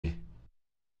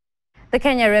The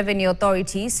Kenya Revenue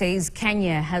Authority says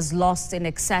Kenya has lost in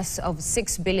excess of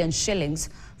 6 billion shillings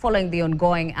following the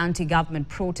ongoing anti-government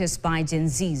protests by Gen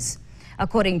Zs.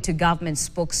 According to government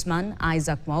spokesman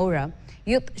Isaac Mwaura,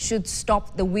 youth should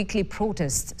stop the weekly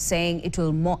protests, saying it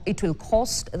will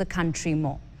cost the country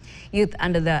more. Youth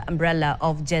under the umbrella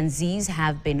of Gen Zs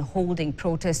have been holding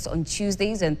protests on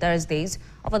Tuesdays and Thursdays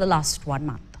over the last 1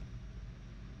 month.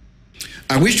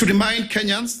 I wish to remind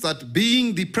Kenyans that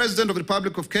being the President of the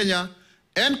Republic of Kenya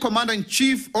and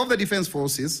Commander-in-Chief of the Defense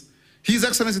Forces, His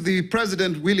Excellency the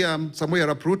President William Samoei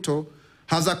Arap Ruto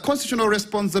has a constitutional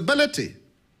responsibility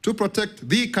to protect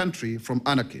the country from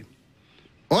anarchy.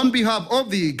 On behalf of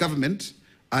the government,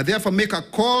 I therefore make a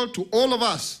call to all of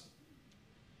us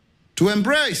to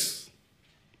embrace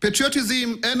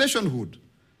patriotism and nationhood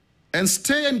and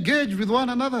stay engaged with one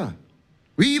another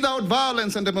without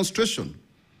violence and demonstration,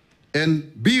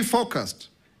 and be focused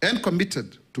and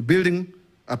committed to building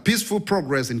a peaceful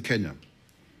progress in Kenya.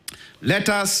 Let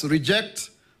us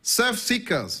reject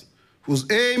self-seekers whose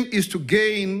aim is to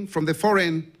gain from the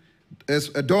foreign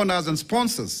donors and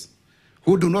sponsors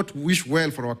who do not wish well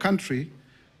for our country,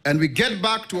 and we get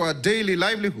back to our daily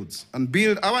livelihoods and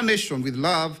build our nation with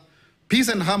love, peace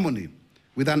and harmony,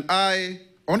 with an eye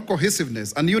on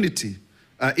cohesiveness and unity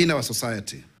in our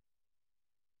society.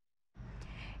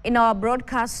 In our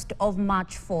broadcast of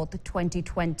March 4th,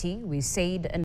 2020, we said